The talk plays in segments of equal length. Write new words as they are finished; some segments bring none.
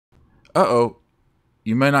Uh-oh,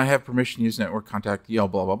 you may not have permission to use network contact, blah,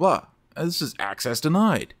 blah, blah. And this is access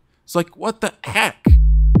denied. It's like, what the heck?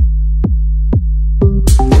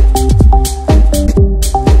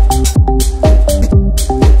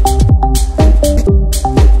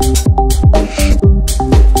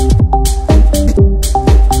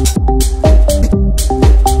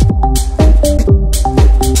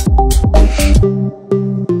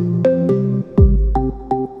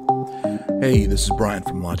 Hey, this is Brian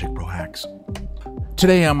from Logic Pro Hacks.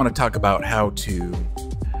 Today I'm going to talk about how to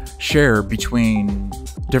share between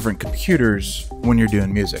different computers when you're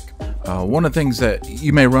doing music. One of the things that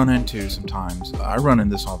you may run into sometimes, I run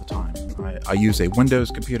into this all the time. I use a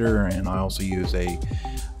Windows computer and I also use a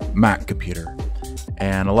Mac computer.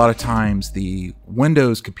 And a lot of times the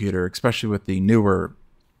Windows computer, especially with the newer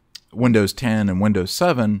Windows 10 and Windows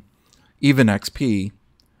 7, even XP,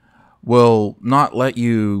 will not let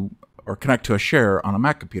you or connect to a share on a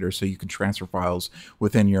Mac computer so you can transfer files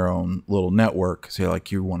within your own little network. Say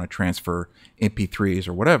like you want to transfer MP3s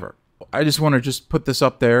or whatever. I just want to put this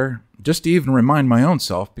up there just to even remind my own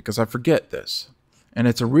self because I forget this. And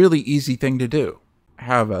it's a really easy thing to do.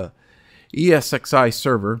 Have a ESXi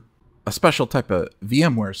server, a special type of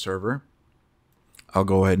VMware server. I'll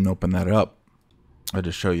go ahead and open that up. I'll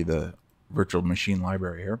just show you the virtual machine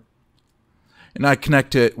library here. And I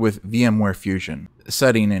connect it with VMware Fusion.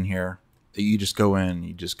 Setting in here, you just go in,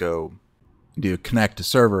 you just go do connect to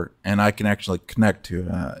server, and I can actually connect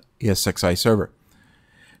to ESXi server.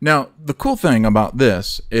 Now, the cool thing about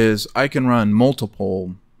this is I can run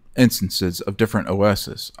multiple instances of different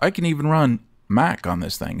OSs. I can even run Mac on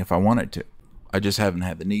this thing if I wanted to. I just haven't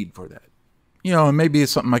had the need for that. You know, and maybe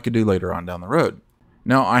it's something I could do later on down the road.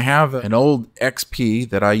 Now, I have an old XP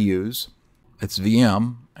that I use. It's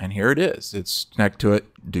VM. And here it is. It's connect to it,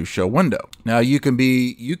 do show window. Now you can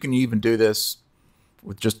even do this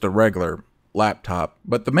with just a regular laptop.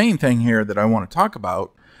 But the main thing here that I want to talk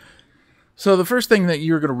about, so the first thing that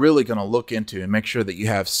you're really going to look into and make sure that you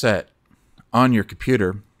have set on your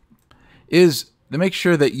computer is to make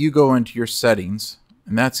sure that you go into your settings,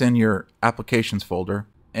 and that's in your applications folder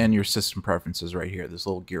and your system preferences right here, this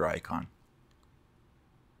little gear icon.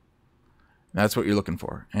 That's what you're looking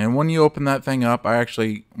for. And when you open that thing up,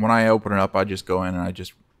 when I open it up, I just go in and I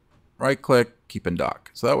just right click, keep in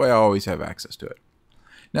dock. So that way I always have access to it.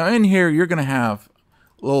 Now in here, you're going to have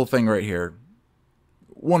a little thing right here.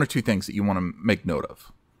 One or two things that you want to make note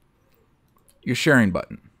of. Your sharing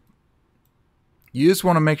button. You just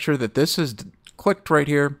want to make sure that this is clicked right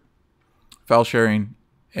here, file sharing.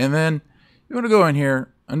 And then you want to go in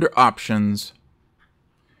here under options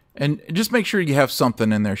and just make sure you have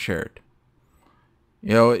something in there shared.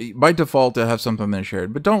 You know, by default, to have something there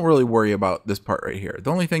shared, but don't really worry about this part right here. The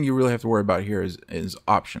only thing you really have to worry about here is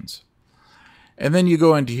options. And then you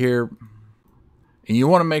go into here, and you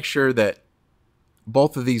want to make sure that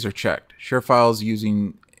both of these are checked. Share files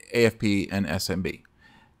using AFP and SMB.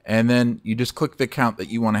 And then you just click the account that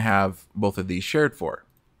you want to have both of these shared for.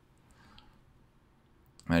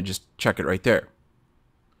 And I just check it right there.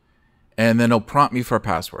 And then it'll prompt me for a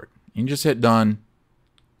password. You can just hit done.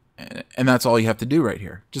 And that's all you have to do right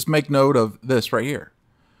here. Just make note of this right here.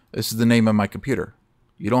 This is the name of my computer.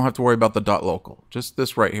 You don't have to worry about the .local. Just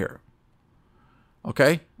this right here.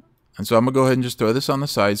 Okay? And so I'm going to go ahead and just throw this on the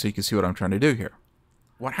side so you can see what I'm trying to do here.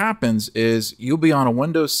 What happens is you'll be on a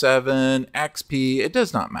Windows 7, XP, it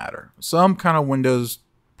does not matter. Some kind of Windows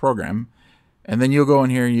program. And then you'll go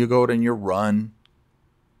in here and you go in your run.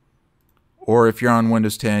 Or if you're on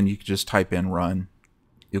Windows 10, you can just type in run.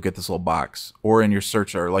 You'll get this little box. Or in your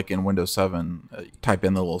search, or like in Windows 7, type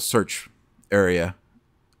in the little search area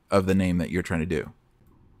of the name that you're trying to do.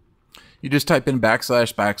 You just type in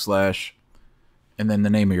 // and then the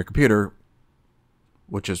name of your computer,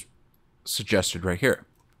 which is suggested right here.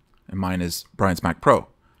 And mine is Brian's Mac Pro.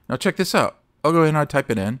 Now check this out. I'll go ahead and I'll type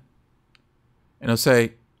it in. And it'll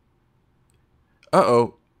say,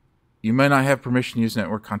 uh-oh, you may not have permission to use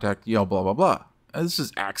network contact, blah, blah, blah. And this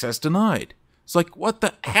is access denied. It's like, what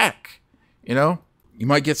the heck? You know, you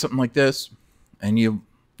might get something like this, and you'll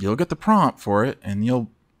get the prompt for it, and you'll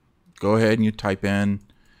go ahead and you type in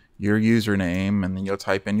your username, and then you'll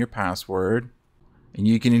type in your password, and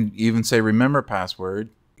you can even say remember password.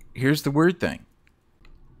 Here's the weird thing.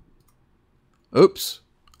 Oops,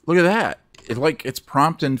 look at that. It's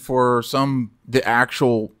prompting for the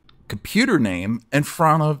actual computer name in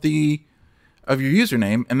front of your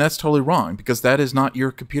username, and that's totally wrong because that is not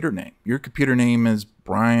your computer name. Your computer name is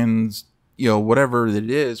Brian's, whatever it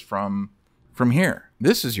is from here.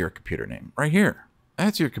 This is your computer name right here.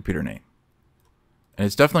 That's your computer name. And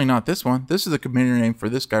it's definitely not this one. This is the computer name for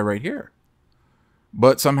this guy right here.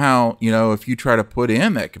 But somehow, you know, if you try to put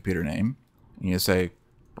in that computer name, and you say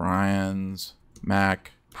Brian's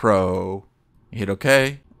Mac Pro, you hit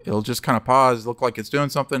OK, it'll just kind of pause, look like it's doing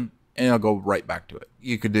something, and it'll go right back to it.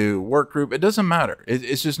 You could do work group. It doesn't matter.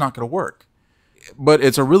 It's just not going to work. But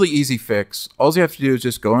it's a really easy fix. All you have to do is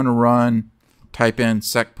just go in and run, type in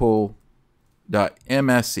secpool.msc.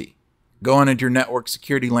 Go into your network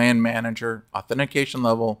security LAN manager, authentication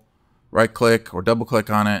level, right click or double click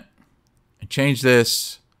on it, and change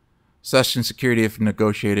this session security if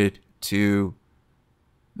negotiated to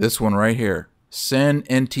this one right here. Send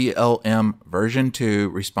NTLM version 2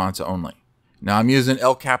 response only. Now I'm using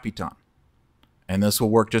El Capitan, and this will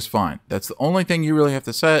work just fine. That's the only thing you really have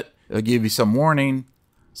to set. It'll give you some warning.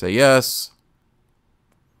 Say yes.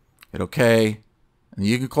 Hit OK. And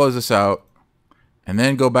you can close this out. And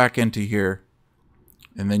then go back into here.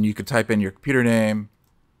 And then you can type in your computer name.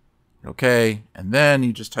 OK. And then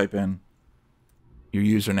you just type in your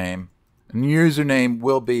username. And your username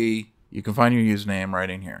will be, you can find your username right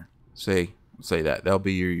in here. Say that. That'll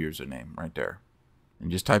be your username right there. And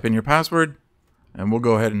just type in your password. And we'll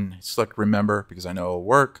go ahead and select remember because I know it'll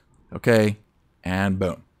work. OK. And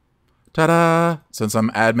boom. Ta-da! Since I'm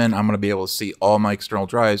admin, I'm going to be able to see all my external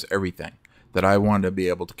drives, everything that I want to be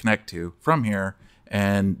able to connect to from here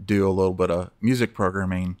and do a little bit of music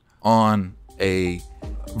programming on a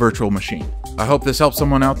virtual machine. I hope this helps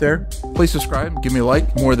someone out there. Please subscribe, give me a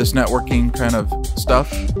like, more of this networking kind of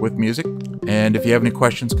stuff with music. And if you have any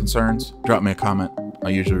questions, concerns, drop me a comment. I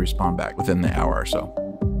usually respond back within the hour or so.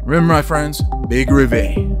 Remember, my friends, big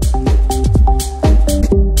Rivet.